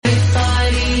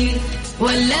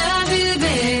ولا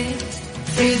بالبيت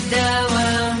في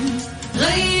الدوام،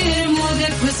 غير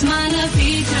مودك واسمعنا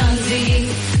في ترانزيت.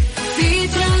 في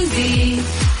ترانزيت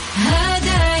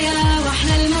هدايا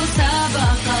واحلى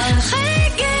المسابقة،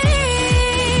 خليك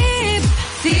قريب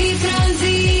في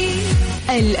ترانزيت.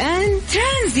 الآن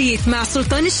ترانزيت مع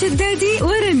سلطان الشدادي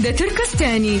ورندا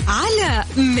تركستاني على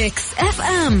ميكس اف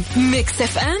ام. ميكس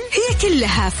اف ام هي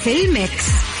كلها في الميكس.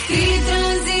 في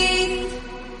ترانزيت.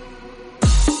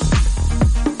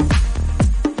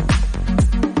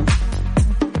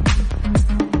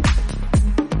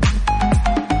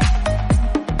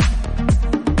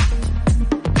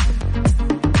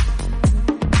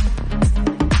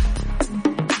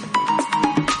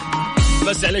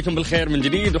 بس عليكم بالخير من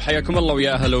جديد وحياكم الله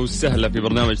ويا أهلا وسهلا في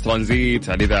برنامج ترانزيت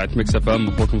على إذاعة ميكس اف ام.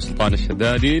 أخوكم سلطان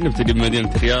الشدادي. نبتدي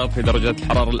بمدينة الرياض. في درجة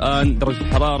الحرارة الآن درجة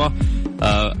الحرارة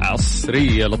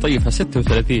عصرية لطيفة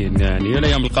 36، يعني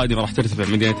الأيام القادمة راح ترتفع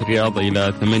مدينة الرياض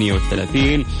إلى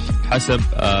 38 حسب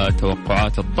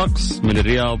توقعات الطقس. من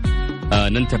الرياض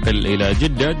ننتقل إلى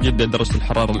جدة. درجة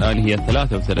الحرارة الآن هي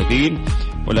 33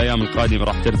 والأيام القادمة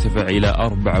راح ترتفع إلى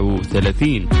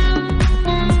 34.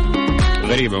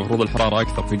 غريبة، المفروض الحرارة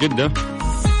أكثر في جدة،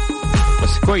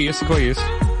 بس كويس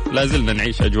لازلنا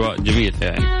نعيش أجواء جميلة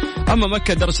يعني. أما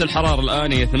مكة درجة الحرارة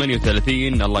الآن هي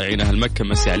 38. الله يعين أهل مكة،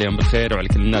 مسي عليهم بالخير وعلى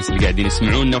كل الناس اللي قاعدين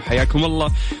يسمعونا وحياكم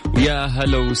الله ويا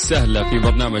هلا وسهلا في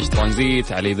برنامج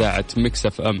ترانزيت على إذاعة ميكس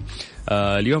اف ام.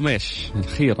 اليوم إيش؟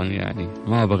 أخيرا يعني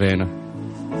ما بغينا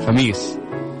خميس،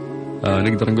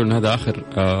 نقدر نقول إن هذا آخر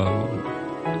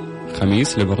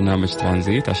خميس لبرنامج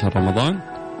ترانزيت عشان رمضان.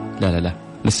 لا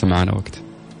لسه معانا وقت.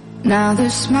 Now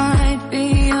this might be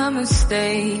a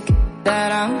mistake that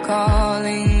I'm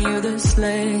calling you this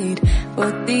late,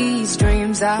 but these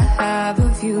dreams I have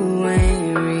of you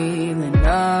ain't real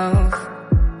enough.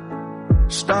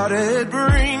 Started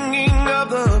bringing up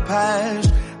the past,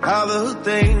 how the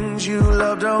things you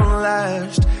love don't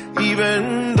last, even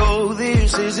though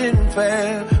this isn't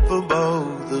fair for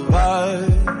both of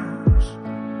us.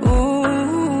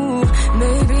 Ooh,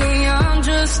 maybe I'm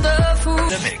just a fool.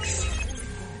 The mix.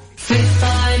 في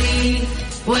الطريق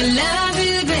ولا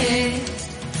بالبيت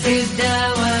في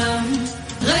الدوام،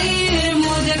 غير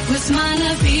مودك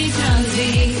واسمعنا في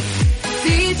ترانزيت.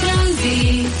 في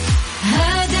ترانزيت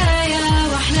هدايا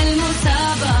واحلى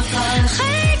المسابقة،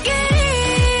 خليك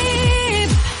قريب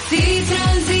في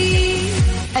ترانزيت.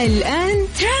 الآن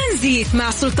ترانزيت مع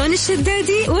سلطان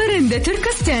الشدادي ورندا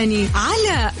تركستاني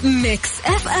على ميكس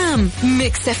اف ام.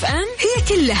 ميكس اف ام هي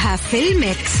كلها في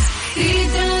الميكس. في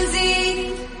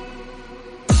ترانزيت.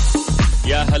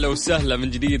 يا هلا وسهلا من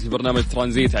جديد في برنامج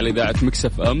ترانزيت على إذاعة ميكس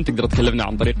اف ام. تقدر تكلمنا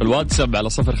عن طريق الواتساب على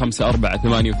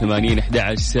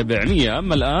 0548811700.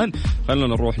 أما الآن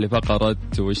خلونا نروح لفقرة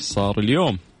وش صار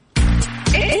اليوم.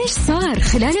 ايش صار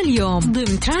خلال اليوم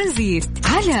ضمن ترانزيت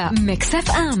على ميكس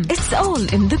اف ام. It's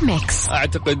all in the mix.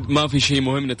 أعتقد ما في شيء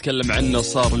مهم نتكلم عنه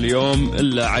صار اليوم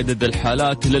إلا عدد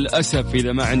الحالات. للأسف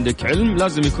إذا ما عندك علم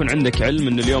لازم يكون عندك علم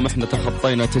إن اليوم إحنا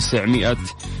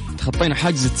تخطينا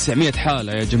حاجز 900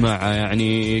 حالة يا جماعة،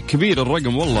 يعني كبير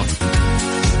الرقم والله.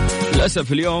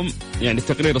 للأسف اليوم يعني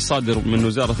التقرير الصادر من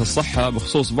وزارة الصحة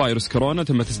بخصوص فيروس كورونا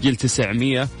تم تسجيل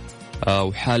 900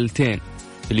 وحالتين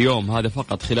اليوم، هذا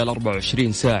فقط خلال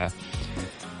 24 ساعة.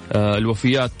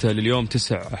 الوفيات لليوم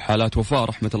 9 حالات وفاة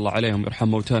رحمة الله عليهم، يرحم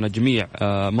موتانا جميع.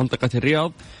 منطقة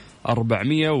الرياض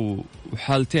 400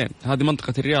 وحالتين، هذه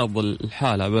منطقة الرياض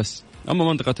الحالة بس. أما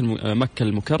منطقة مكة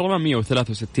المكرمة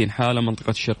 163 حالة، منطقة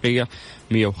الشرقية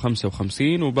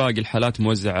 155، وباقي الحالات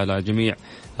موزعة على جميع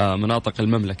مناطق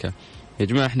المملكة. يا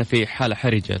جماعة احنا في حالة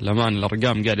حرجة الأمان،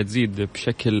 الأرقام قاعدة تزيد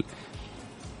بشكل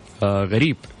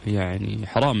غريب، يعني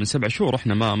حرام. من 7 شهور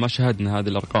احنا ما شاهدنا هذه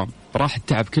الأرقام، راح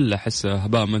التعب كله حس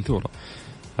هباء منثورة.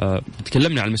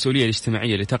 تكلمنا عن المسؤولية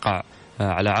الاجتماعية اللي تقع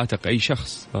على عاتق أي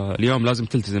شخص. اليوم لازم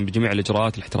تلتزم بجميع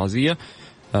الإجراءات الاحترازية،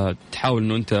 تحاول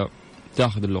أنه أنت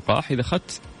تاخذ اللقاح. إذا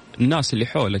أخذت الناس اللي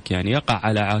حولك يعني يقع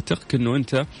على عاتقك أنه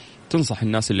أنت تنصح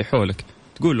الناس اللي حولك،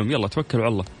 تقول لهم يلا توكلوا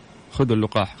على الله، خذوا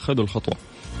اللقاح، خذوا الخطوة.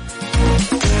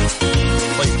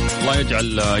 طيب الله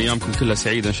يجعل أيامكم كلها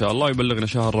سعيدة إن شاء الله، يبلغنا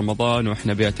شهر رمضان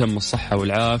وإحنا بأتم الصحة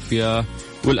والعافية،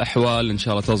 والأحوال إن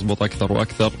شاء الله تزبط أكثر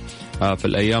وأكثر في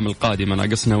الأيام القادمة.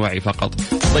 ناقصنا وعي فقط.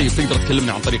 طيب تقدر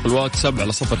تكلمنا عن طريق الواتساب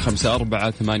على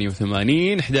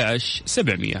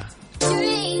 0548811700.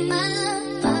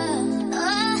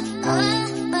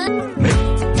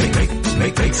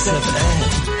 ميكس اف ام.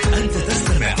 أنت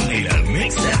تستمع إلى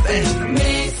ميكس اف ام.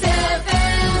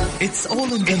 It's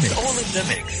all in the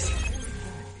mix.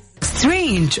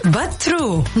 Strange but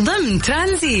true ضمن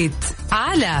ترانزيت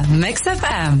على ميكس اف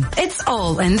ام. It's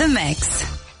all in the mix.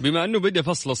 بما أنه بدأ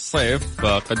فصل الصيف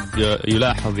قد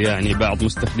يلاحظ يعني بعض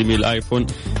مستخدمي الآيفون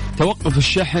توقف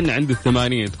الشحن عند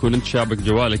 80. تكون أنت شابك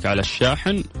جوالك على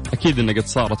الشاحن، أكيد أنه قد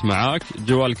صارت معاك،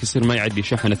 جوالك يصير ما يعدي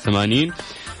شحن 80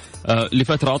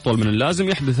 لفترة أطول من اللازم.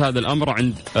 يحدث هذا الأمر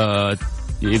عند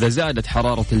إذا زادت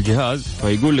حرارة الجهاز،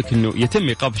 فيقول لك أنه يتم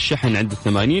إيقاف الشحن عند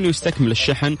 80 ويستكمل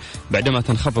الشحن بعدما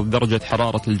تنخفض درجة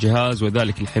حرارة الجهاز،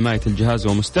 وذلك لحماية الجهاز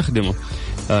ومستخدمه.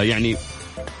 يعني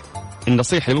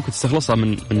النصيحة اللي ممكن تستخلصها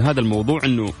من هذا الموضوع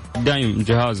أنه دائم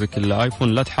جهازك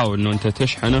الآيفون لا تحاول أنه أنت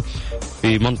تشحنه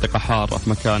في منطقة حارة في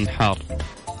مكان حار.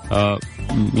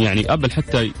 يعني أبل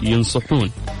حتى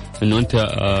ينصحون أنه أنت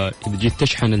إذا جيت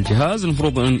تشحن الجهاز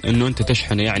المفروض أنه أنت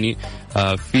تشحنه يعني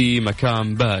في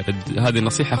مكان بارد. هذه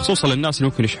النصيحة خصوصا للناس اللي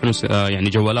ممكن يشحنوا يعني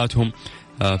جوالاتهم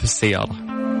في السيارة.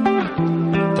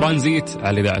 ترانزيت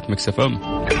على إذاعة ميكس اف ام.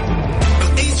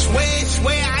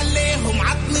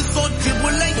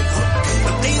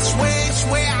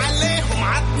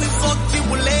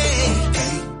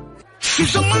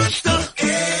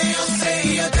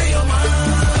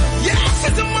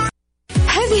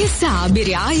 هذه الساعة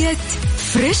برعاية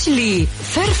فريشلي،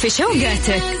 فرفش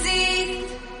اوقاتك.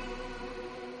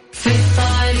 في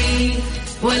الطريق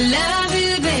ولا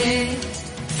بالبيت،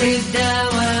 في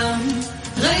الدوام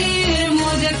غير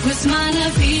مودك واسمعنا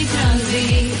في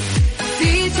ترانزيت.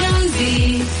 في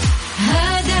ترانزيت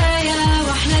هدايا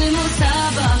واحلى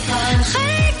المسابقة،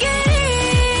 خليك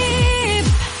قريب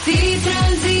في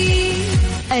ترانزيت.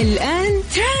 الآن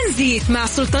ترانزيت مع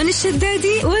سلطان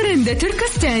الشدادي ورندا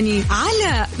تركستاني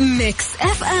على ميكس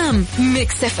اف ام.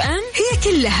 ميكس اف ام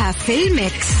هي كلها في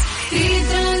الميكس. في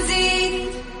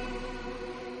ترانزيت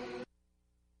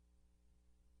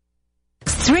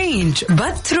سترينج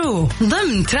but true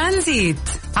ضمن ترانزيت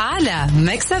على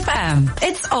ميكس اف ام.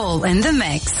 It's all in the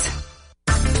mix.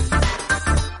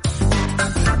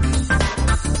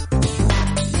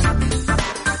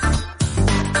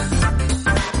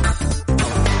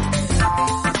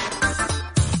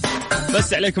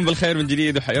 بس عليكم بالخير من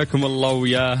جديد وحياكم الله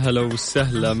ويا هلا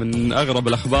وسهلا. من أغرب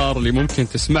الأخبار اللي ممكن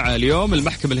تسمعها اليوم،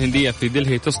 المحكمة الهندية في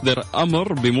دلهي تصدر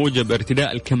أمر بموجب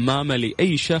ارتداء الكمامة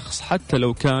لأي شخص حتى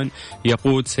لو كان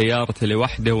يقود سيارته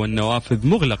لوحده والنوافذ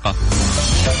مغلقة.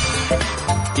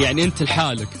 يعني أنت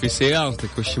لحالك في سيارتك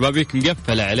والشبابيك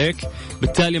مقفلة عليك،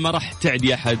 بالتالي ما راح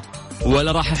تعدي أحد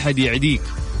ولا راح أحد يعديك،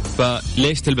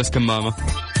 فليش تلبس كمامة؟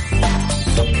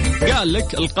 قال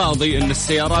لك القاضي أن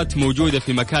السيارات موجودة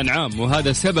في مكان عام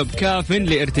وهذا سبب كاف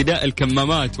لارتداء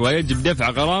الكمامات، ويجب دفع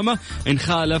غرامة إن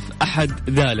خالف أحد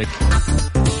ذلك.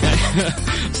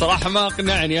 صراحة ما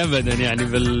أقنعني أبدا يعني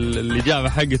بالإجابة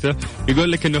حقته.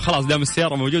 يقول لك أنه خلاص دام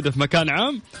السيارة موجودة في مكان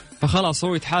عام فخلاص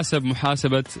هو يتحاسب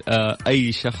محاسبة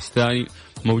أي شخص ثاني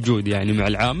موجود يعني مع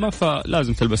العامة،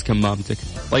 فلازم تلبس كمامتك.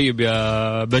 طيب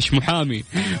يا باش محامي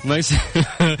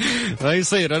ما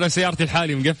يصير أنا سيارتي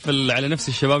الحالي مقفل على نفس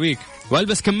الشبابيك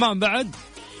وألبس كمام بعد؟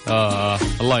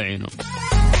 الله يعينه.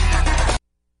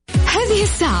 هذه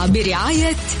الساعة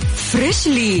برعاية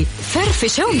فريشلي،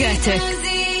 فرفش اوقاتك.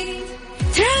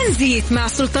 ترانزيت مع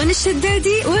سلطان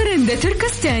الشدادي ورندا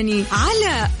تركستاني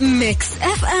على ميكس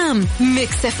اف ام.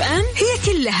 ميكس اف ام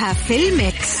هي كلها في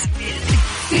الميكس.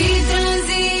 في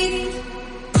ترانزيت.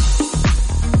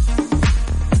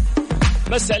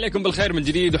 بس عليكم بالخير من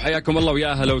جديد وحياكم الله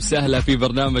ويا هلا وسهلا في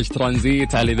برنامج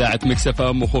ترانزيت على إذاعة ميكس اف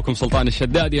ام، واخوكم سلطان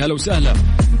الشدادي. هلا وسهلا.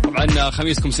 طبعا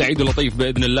خميسكم سعيد ولطيف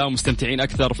بإذن الله، ومستمتعين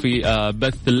أكثر في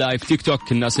بث اللايف تيك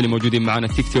توك. الناس اللي موجودين معنا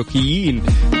التيك توكيين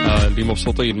اللي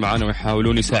مبسوطين معنا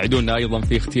ويحاولون يساعدونا أيضا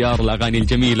في اختيار الأغاني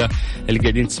الجميلة اللي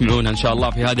قاعدين تسمعونها إن شاء الله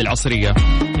في هذه العصرية.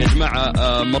 يا جماعة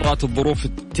مرات الظروف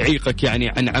تعيقك يعني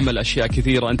عن عمل أشياء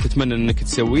كثيرة أنت تتمنى أنك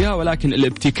تسويها، ولكن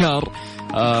الابتكار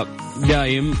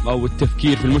دايم أو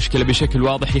التفكير في المشكلة بشكل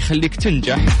واضح يخليك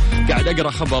تنجح. قاعد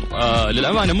أقرأ خبر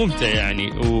للأمانة ممتع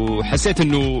يعني، وحسيت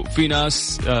أنه في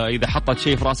ناس إذا حطت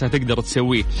شيء في راسها تقدر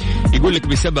تسويه. يقول لك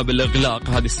بسبب الإغلاق،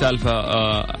 هذه السالفة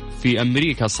في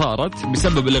أمريكا صارت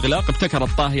بسبب الإغلاق، ابتكرت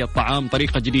طاهية الطعام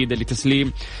طريقة جديدة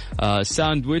لتسليم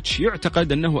ساندويتش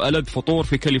يعتقد أنه ألذ فطور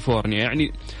في كاليفورنيا.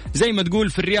 يعني زي ما تقول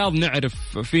في الرياض نعرف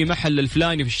في محل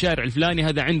الفلاني في الشارع الفلاني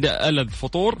هذا عنده ألذ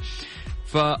فطور،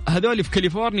 فهذول في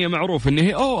كاليفورنيا معروف إنه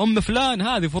هي أم فلان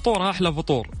هذه فطورها أحلى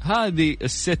فطور. هذه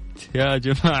الست يا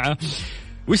جماعة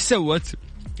وش سوت؟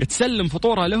 تسلم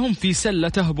فطورها لهم في سلة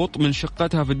تهبط من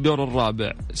شقتها في الدور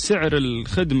الرابع. سعر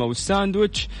الخدمة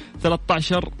والساندويتش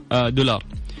 $13،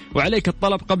 وعليك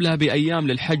الطلب قبلها بأيام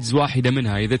للحجز واحدة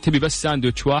منها. إذا تبي بس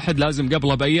ساندويتش واحد لازم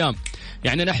قبلها بأيام.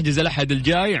 يعني نحجز الأحد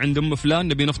الجاي عند أم فلان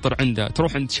نبي نفطر عندها،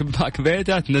 تروح عند شباك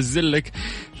بيتها تنزل لك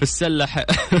في السلة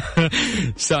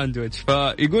ساندويتش.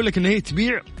 فيقول لك إن هي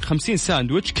تبيع 50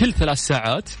 ساندويتش كل 3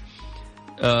 ساعات.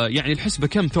 يعني الحسبة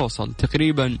كم توصل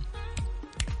تقريبا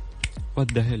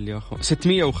يا أخو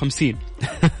 650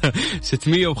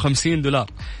 $650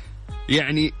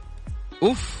 يعني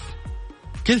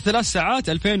كل 3 ساعات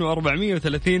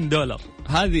 $2430.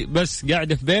 هذه بس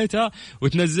قاعدة في بيتها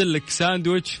وتنزل لك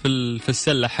ساندويتش في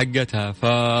السلة حقتها.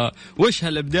 فوش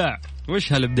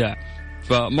هالإبداع.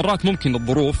 فمرات ممكن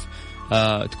الظروف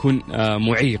تكون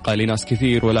معيقة لناس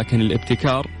كثير، ولكن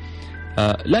الابتكار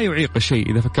لا يعيق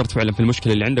شيء إذا فكرت فعلا في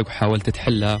المشكلة اللي عندك وحاولت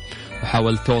تحلها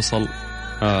وحاولت توصل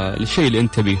للشيء اللي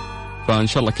أنت بيه. فإن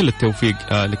شاء الله كل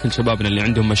التوفيق لكل شبابنا اللي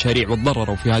عندهم مشاريع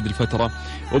وتضرروا في هذه الفترة،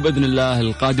 وبإذن الله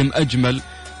القادم أجمل،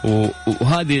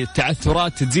 وهذه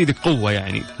التعثرات تزيدك قوة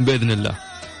يعني بإذن الله.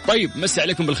 طيب مسي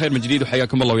عليكم بالخير من جديد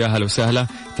وحياكم الله ويا هلا وسهلا.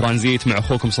 ترانزيت مع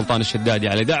أخوكم سلطان الشدادي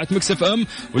على إذاعة ميكس اف ام،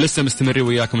 ولسه مستمرين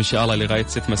وياكم إن شاء الله لغاية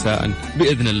 6 مساء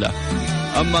بإذن الله.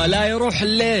 أما لا يروح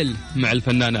الليل مع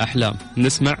الفنانة أحلام،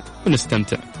 نسمع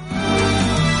ونستمتع.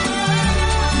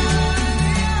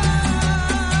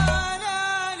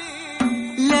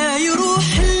 لا يروح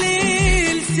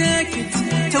الليل ساكت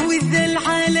توي ذا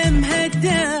العالم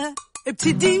هدا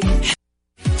ابتدي.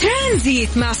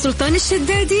 ترانزيت مع سلطان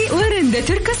الشدادي ورندا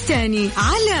تركستاني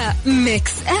على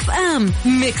ميكس اف ام.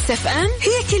 ميكس اف ام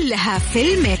هي كلها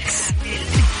في الميكس.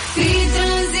 في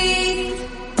ترانزيت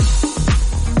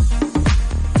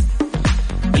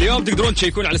اليوم تقدرون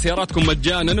تشيكون على سياراتكم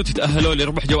مجانا وتتأهلون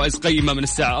لربح جوائز قيمة من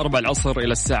الساعة 4 العصر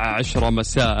إلى الساعة 10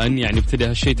 مساء. يعني ابتدى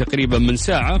هالشيء تقريبا من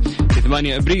ساعة في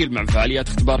 8 أبريل مع فعاليات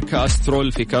اختبار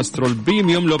كاسترول في كاسترول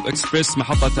بريميوم لوب إكسبريس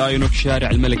محطة آيونوك شارع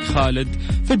الملك خالد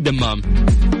في الدمام.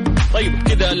 طيب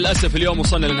كذا للأسف اليوم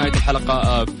وصلنا لنهاية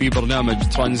الحلقة في برنامج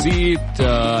ترانزيت.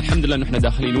 الحمد لله نحن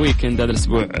داخلين ويكند. هذا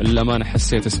الأسبوع للأمانة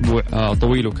حسيت أسبوع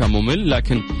طويل وكان ممل،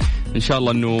 لكن إن شاء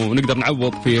الله أنه نقدر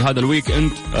نعوض في هذا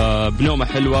الويكند بنومة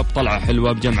حلوة، بطلعة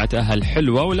حلوة، بجمعة أهل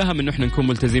حلوة، والأهم أنه إحنا نكون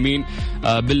ملتزمين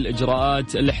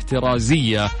بالإجراءات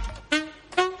الاحترازية.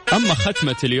 أما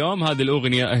ختمة اليوم هذه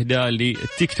الأغنية أهداء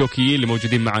للتيك توكيين اللي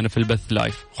موجودين معنا في البث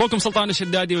لايف. أخوكم سلطان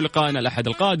الشدادي ولقاءنا الأحد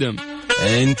القادم.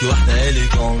 انت واحدة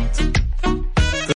إليكونت